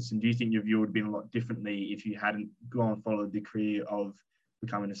scientist? And do you think your view would have been a lot differently if you hadn't followed the career of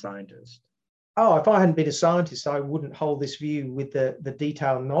becoming a scientist? Oh, if I hadn't been a scientist, I wouldn't hold this view with the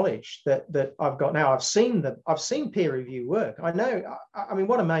detailed knowledge that I've got now. I've seen peer review work. I know. I mean,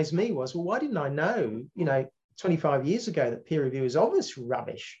 what amazed me was, well, why didn't I know? 25 years ago that peer review is obvious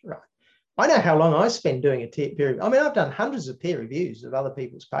rubbish, right? I know how long I spend doing a peer review. I mean, I've done hundreds of peer reviews of other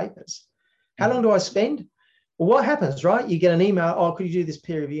people's papers. How long do I spend? Well, what happens, right? You get an email. Oh, could you do this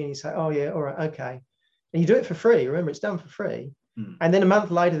peer review? And you say, oh yeah, all right, okay. And you do it for free. Remember, it's done for free. And then a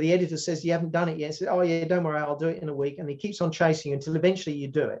month later, the editor says, you haven't done it yet. Says, oh, yeah, don't worry, I'll do it in a week. And he keeps on chasing you until eventually you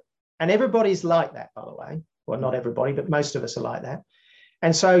do it. And everybody's like that, by the way. Well, not everybody, but most of us are like that.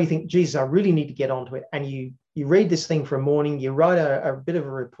 And so you think, Jesus, I really need to get onto it. And you read this thing for a morning, you write a bit of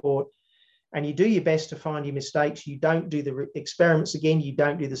a report, and you do your best to find your mistakes. You don't do the experiments again. You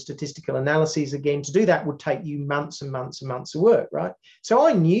don't do the statistical analyses again. To do that would take you months and months and months of work, right? So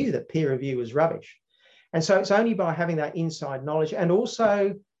I knew that peer review was rubbish. And so it's only by having that inside knowledge. And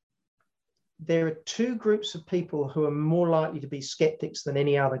also, there are two groups of people who are more likely to be skeptics than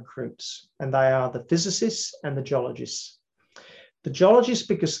any other groups, and they are the physicists and the geologists. The geologists,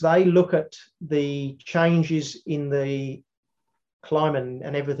 because they look at the changes in the climate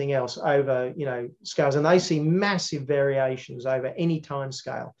and everything else over, scales, and they see massive variations over any time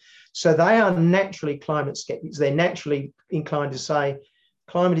scale. So they are naturally climate skeptics. They're naturally inclined to say,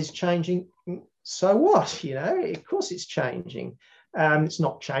 climate is changing. So what? Of course it's changing. It's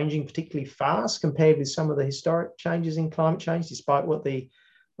not changing particularly fast compared with some of the historic changes in climate change, despite what the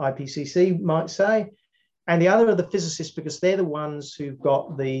IPCC might say. And the other are the physicists, because they're the ones who've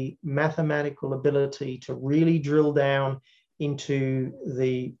got the mathematical ability to really drill down into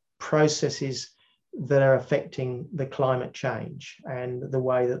the processes that are affecting the climate change and the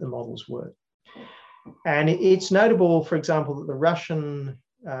way that the models work. And it's notable, for example, that the Russian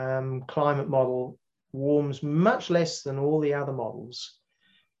climate model warms much less than all the other models.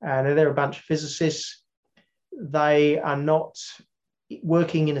 And they're a bunch of physicists. They are not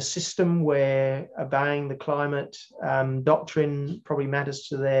working in a system where obeying the climate doctrine probably matters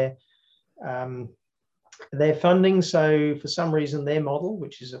to their funding. So for some reason, their model,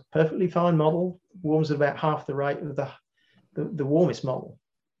 which is a perfectly fine model, warms at about half the rate of the warmest model.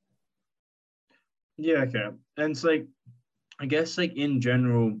 Yeah, okay. And it's like, I guess like in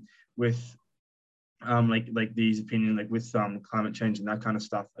general with like these opinions, like with climate change and that kind of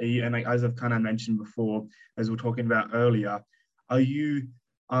stuff, and like as I've kind of mentioned before, as we're talking about earlier, are you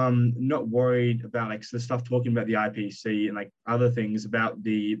not worried about like the stuff talking about the IPCC and like other things about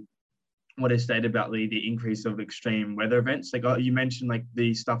the what is stated about the increase of extreme weather events. Like you mentioned, like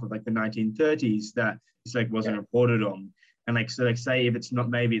the stuff of like the 1930s that it's like wasn't reported on. And like, so like say if it's not,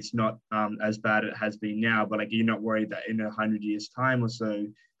 maybe it's not as bad as it has been now, but like you're not worried that in 100 years time or so,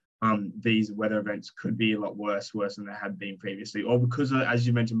 these weather events could be a lot worse than they had been previously, or because of, as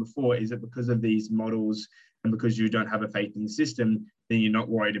you mentioned before, is it because of these models and because you don't have a faith in the system, then you're not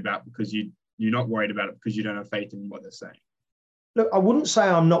worried about because you're not worried about it because you don't have faith in what they're saying? Look, I wouldn't say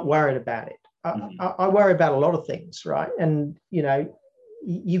I'm not worried about it. I worry about a lot of things, right? And, you know,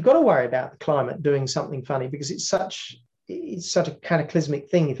 you've got to worry about the climate doing something funny because it's such a cataclysmic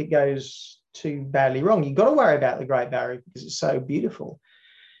thing if it goes too badly wrong. You've got to worry about the Great Barrier because it's so beautiful.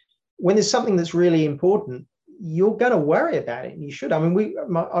 When there's something that's really important, you're going to worry about it, and you should. I mean,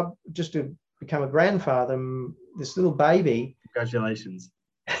 I've just become a grandfather. This little baby. Congratulations.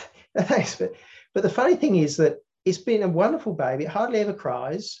 Thanks. But the funny thing is that it's been a wonderful baby. It hardly ever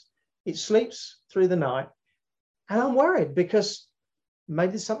cries. It sleeps through the night. And I'm worried because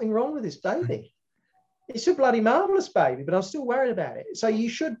maybe there's something wrong with this baby. It's a bloody marvelous baby, but I'm still worried about it. So you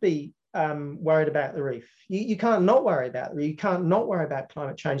should be worried about the reef. You can't not worry about the reef. You can't not worry about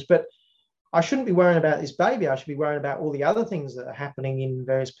climate change. But I shouldn't be worrying about this baby. I should be worrying about all the other things that are happening in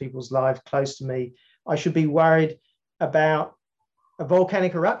various people's lives close to me. I should be worried about a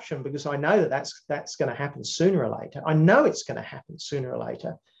volcanic eruption because I know that's going to happen sooner or later. I know it's going to happen sooner or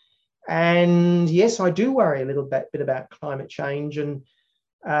later. And yes, I do worry a little bit about climate change.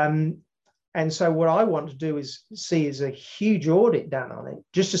 And so what I want to do is a huge audit done on it,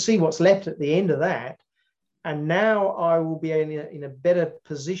 just to see what's left at the end of that. And now I will be in a better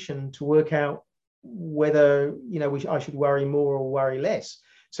position to work out whether, you know, I should worry more or worry less.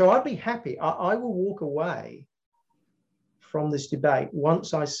 So I'd be happy. I will walk away from this debate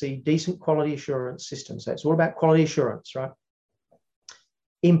once I see decent quality assurance systems. So it's all about quality assurance, right?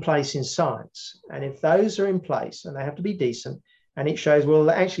 In place in science. And if those are in place, and they have to be decent, and it shows,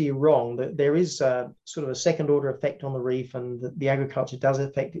 well, actually you're wrong, that there is a sort of a second order effect on the reef and the agriculture does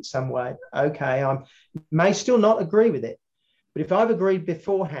affect it some way. Okay, I may still not agree with it. But if I've agreed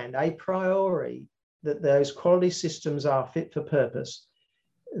beforehand, a priori, that those quality systems are fit for purpose,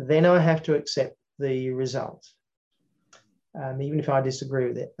 then I have to accept the result, even if I disagree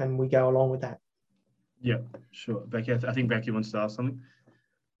with it, and we go along with that. Yeah, sure. Becky, I think Becky wants to ask something.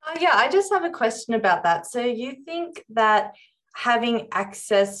 Yeah, I just have a question about that. So you think that having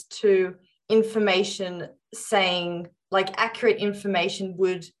access to information saying like accurate information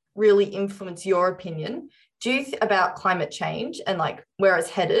would really influence your opinion about climate change and like where it's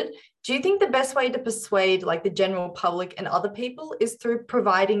headed? Do you think the best way to persuade like the general public and other people is through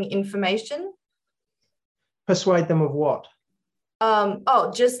providing information? Persuade them of what?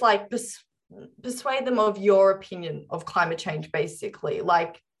 Just like persuade them of your opinion of climate change, basically,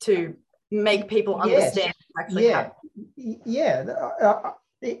 like to make people understand what's actually happening.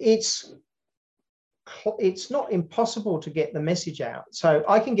 It's not impossible to get the message out. So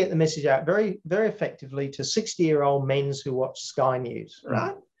I can get the message out very, very effectively to 60-year-old men who watch Sky News,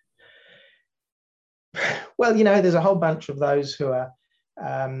 right? Well, you know, there's a whole bunch of those who are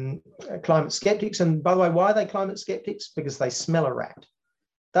climate skeptics. And by the way, why are they climate skeptics? Because they smell a rat.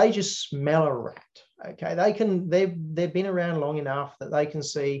 They just smell a rat. Okay, they've been around long enough that they can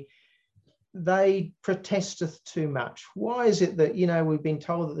see they protesteth too much. Why is it that, you know, we've been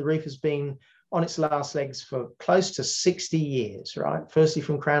told that the reef has been on its last legs for close to 60 years, right? Firstly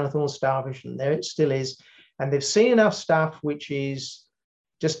from crown of thorn starfish, and there it still is. And they've seen enough stuff which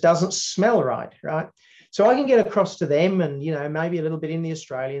just doesn't smell right, right? So I can get across to them and, you know, maybe a little bit in the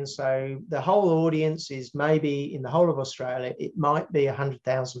Australians. So the whole audience is maybe in the whole of Australia, it might be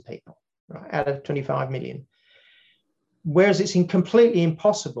 100,000 people, right, out of 25 million. Whereas it's completely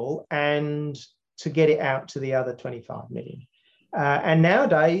impossible to get it out to the other 25 million. And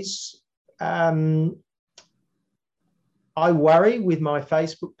nowadays, I worry with my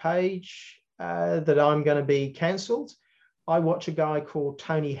Facebook page that I'm going to be cancelled. I watch a guy called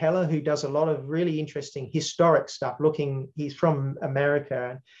Tony Heller who does a lot of really interesting historic stuff. He's from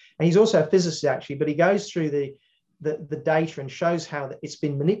America, and he's also a physicist actually, but he goes through the data and shows how it's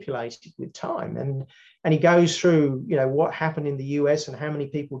been manipulated with time. And he goes through, you know, what happened in the US and how many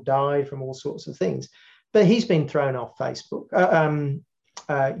people died from all sorts of things. But he's been thrown off Facebook,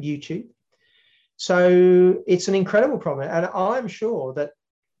 YouTube. So it's an incredible problem. And I'm sure that,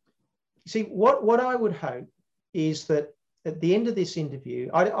 see, what I would hope is that at the end of this interview,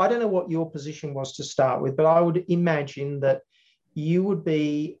 I don't know what your position was to start with, but I would imagine that you would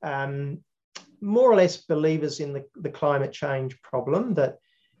be more or less believers in the climate change problem, that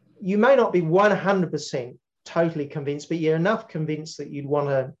you may not be 100% totally convinced, but you're enough convinced that you'd want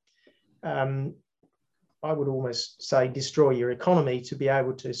to I would almost say, destroy your economy to be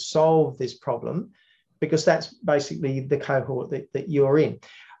able to solve this problem, because that's basically the cohort that you're in.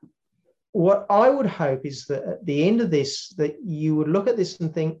 What I would hope is that at the end of this, that you would look at this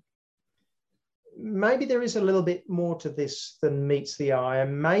and think, maybe there is a little bit more to this than meets the eye,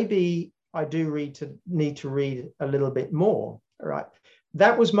 and maybe I do need to read a little bit more, right?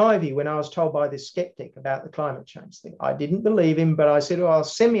 That was my view when I was told by this skeptic about the climate change thing. I didn't believe him, but I said, well,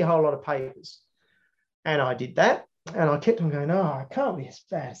 send me a whole lot of papers. And I did that. And I kept on going, oh, it can't be as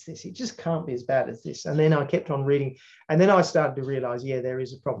bad as this. It just can't be as bad as this. And then I kept on reading. And then I started to realize, yeah, there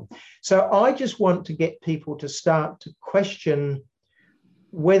is a problem. So I just want to get people to start to question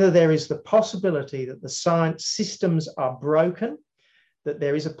whether there is the possibility that the science systems are broken, that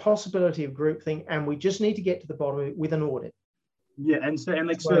there is a possibility of groupthink, and we just need to get to the bottom of it with an audit. Yeah, and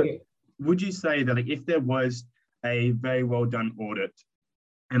so would you say that, like, if there was a very well done audit,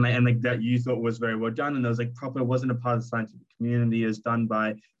 and that you thought was very well done, and there was like proper, it wasn't a part of the scientific community, it was done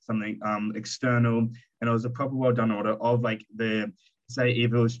by something external, and it was a proper well done audit of like say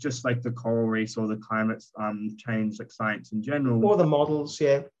if it was just like the coral reefs or the climate change, like science in general, or the models,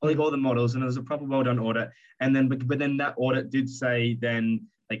 yeah, like all the models, and it was a proper well done audit, and then but then that audit did say then,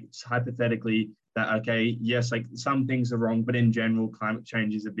 like, hypothetically, that okay, yes, like some things are wrong, but in general climate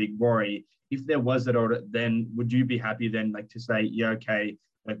change is a big worry. If there was that audit, then would you be happy then, like, to say, yeah, okay,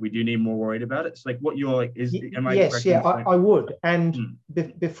 like we do need more worried about it? So like what you're like is, am I yes, yeah, I would. And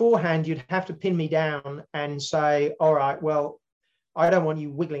beforehand, you'd have to pin me down and say, all right, well, I don't want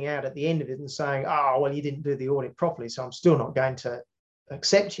you wiggling out at the end of it and saying, oh, well, you didn't do the audit properly, so I'm still not going to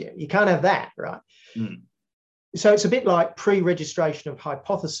accept you. You can't have that, right? So it's a bit like pre-registration of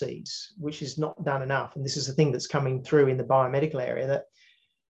hypotheses, which is not done enough. And this is the thing that's coming through in the biomedical area, that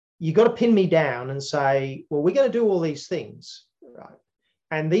you've got to pin me down and say, well, we're going to do all these things, right?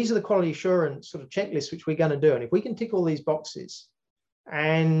 And these are the quality assurance sort of checklists which we're going to do. And if we can tick all these boxes,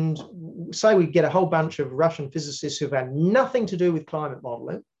 and say we get a whole bunch of Russian physicists who've had nothing to do with climate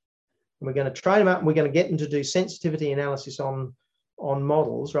modeling, and we're going to train them up and we're going to get them to do sensitivity analysis on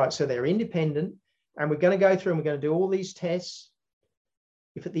models, right? So they're independent, and we're going to go through and we're going to do all these tests.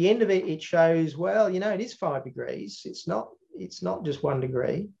 If at the end of it, it shows, well, you know, it is 5 degrees, it's not just 1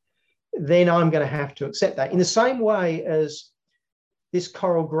 degree, then I'm going to have to accept that. In the same way as this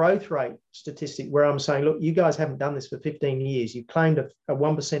coral growth rate statistic, where I'm saying, look, you guys haven't done this for 15 years. You've claimed a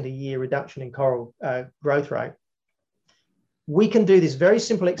 1% a year reduction in coral growth rate. We can do this very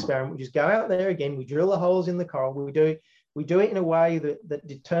simple experiment, which is go out there again, we drill the holes in the coral, we do it in a way that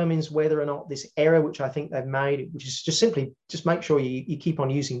determines whether or not this error, which I think they've made, which is just simply make sure you keep on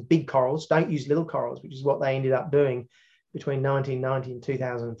using big corals, don't use little corals, which is what they ended up doing between 1990 and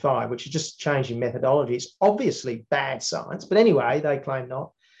 2005, which is just changing methodology. It's obviously bad science, but anyway, they claim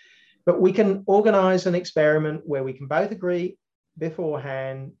not. But we can organize an experiment where we can both agree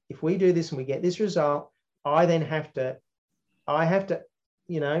beforehand, if we do this and we get this result, I have to,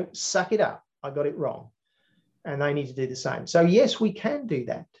 you know, suck it up. I got it wrong. And they need to do the same. So yes, we can do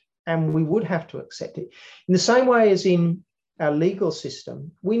that. And we would have to accept it. In the same way as in our legal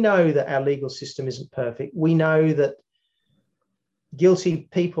system, we know that our legal system isn't perfect. We know that guilty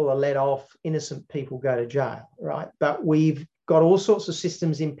people are let off, innocent people go to jail, right? But we've got all sorts of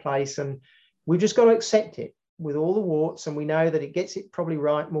systems in place, and we've just got to accept it with all the warts, and we know that it gets it probably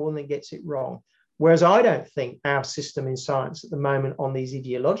right more than it gets it wrong. Whereas I don't think our system in science at the moment on these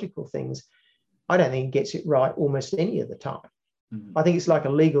ideological things, I don't think it gets it right almost any of the time. I think it's like a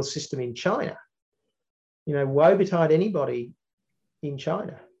legal system in China. You know, woe betide anybody in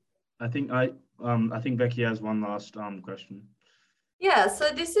China. I think Becky has one last question. Yeah, so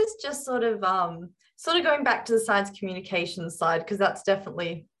this is just sort of going back to the science communication side, because that's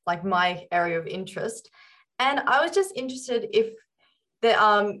definitely like my area of interest. And I was just interested if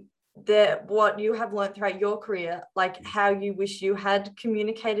what you have learned throughout your career, like how you wish you had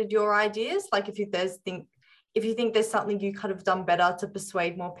communicated your ideas, like if you think there's something you could have done better to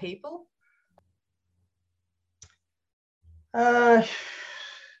persuade more people. Well,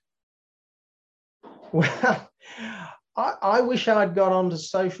 I wish I'd got onto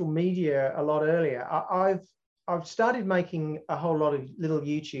social media a lot earlier. I've started making a whole lot of little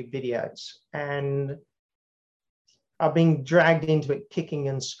YouTube videos, and I've been dragged into it kicking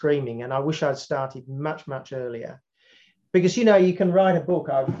and screaming, and I wish I'd started much, much earlier. Because, you know, you can write a book.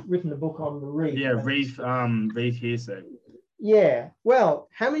 I've written a book on the reef. Yeah, Reef Hearsay. Yeah. Well,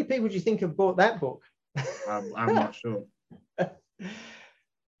 how many people do you think have bought that book? I'm not sure.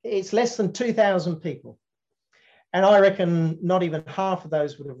 It's less than 2,000 people. And I reckon not even half of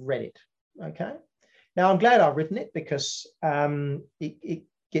those would have read it. Okay. Now, I'm glad I've written it, because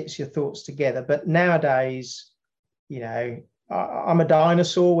gets your thoughts together. But nowadays, you know, I'm a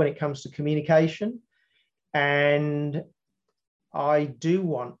dinosaur when it comes to communication. And I do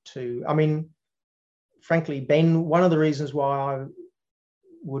want to, I mean, frankly, Ben, one of the reasons why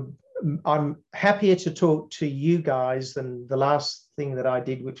I'm happier to talk to you guys than the last thing that I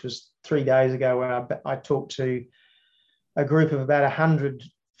did, which was 3 days ago, where I talked to a group of about 100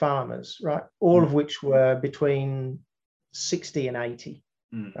 farmers, right? All of which were between 60 and 80,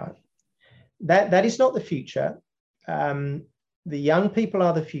 right? That is not the future. The young people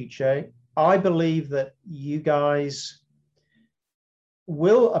are the future. I believe that you guys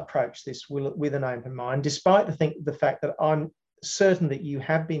will approach this with an open mind, despite the fact that I'm certain that you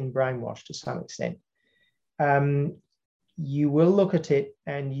have been brainwashed to some extent. You will look at it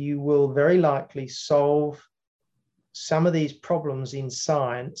and you will very likely solve some of these problems in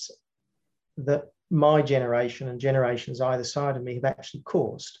science that my generation and generations either side of me have actually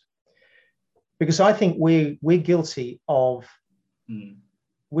caused. Because I think we're guilty of, I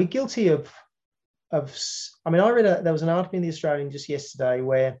mean, I read there was an article in The Australian just yesterday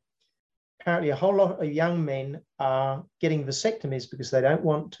where apparently a whole lot of young men are getting vasectomies because they don't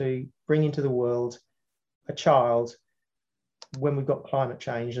want to bring into the world a child when we've got climate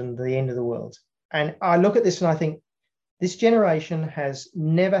change and the end of the world. And I look at this and I think this generation has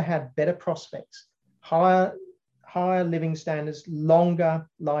never had better prospects, higher living standards, longer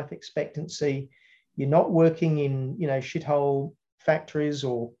life expectancy. You're not working in, you know, shithole factories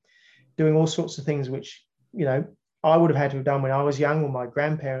or doing all sorts of things which, you know, I would have had to have done when I was young, or my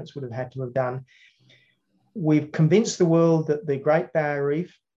grandparents would have had to have done. We've convinced the world that the Great Barrier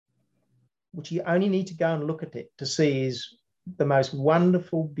Reef, which you only need to go and look at it to see, is the most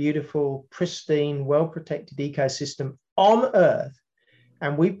wonderful, beautiful, pristine, well-protected ecosystem on Earth.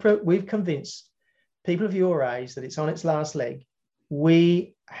 And we've convinced people of your age that it's on its last leg.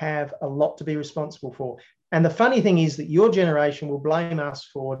 We have a lot to be responsible for. And the funny thing is that your generation will blame us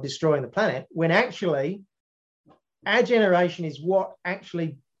for destroying the planet, when actually our generation is what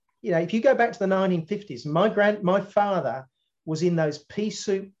actually, you know, if you go back to the 1950s, my father was in those pea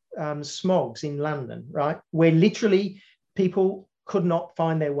soup smogs in London, right, where literally people could not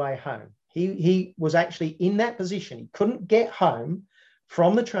find their way home. He was actually in that position. He couldn't get home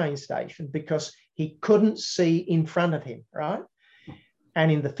from the train station because he couldn't see in front of him, right? And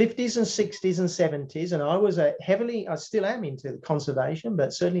in the 50s and 60s and 70s, and I was I still am into conservation,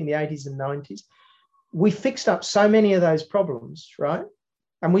 but certainly in the 80s and 90s, we fixed up so many of those problems, right?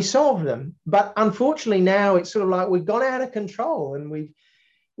 And we solved them. But unfortunately now it's sort of like we've gone out of control, and we've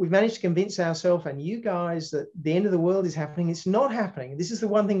managed to convince ourselves and you guys that the end of the world is happening. It's not happening. This is the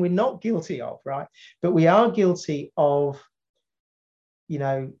one thing we're not guilty of, right? But we are guilty of, you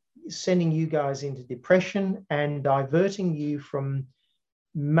know, sending you guys into depression and diverting you from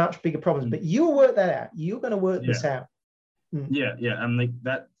much bigger problems. But you'll work that out. You're going to work this out. Yeah, and like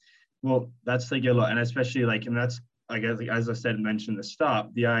that. Well, that's like a lot, and especially like, and that's, I guess, like, as I said and mentioned at the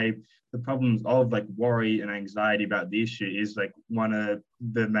start, the problems of like worry and anxiety about the issue is like one of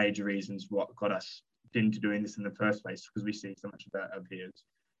the major reasons what got us into doing this in the first place, because we see so much of our peers.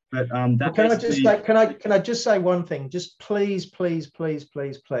 But that can I just say one thing? Just please,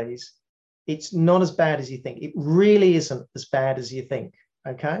 it's not as bad as you think. It really isn't as bad as you think.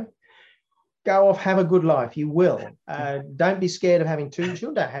 Okay. Go off, have a good life. You will. Don't be scared of having 2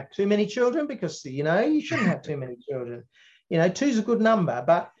 children. Don't have too many children, because, you know, you shouldn't have too many children. You know, 2's a good number,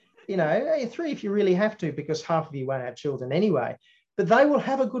 but, you know, 3 if you really have to, because half of you won't have children anyway. But they will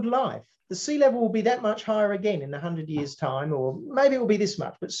have a good life. The sea level will be that much higher again in 100 years' time, or maybe it will be this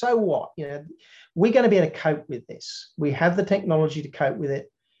much, but so what? You know, we're going to be able to cope with this. We have the technology to cope with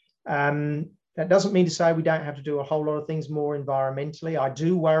it. That doesn't mean to say we don't have to do a whole lot of things more environmentally. I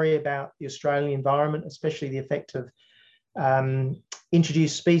do worry about the Australian environment, especially the effect of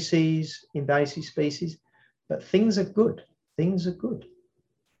introduced species, invasive species. But things are good. Things are good.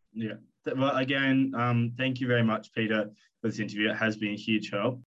 Yeah. Well, again, thank you very much, Peter, for this interview. It has been a huge help.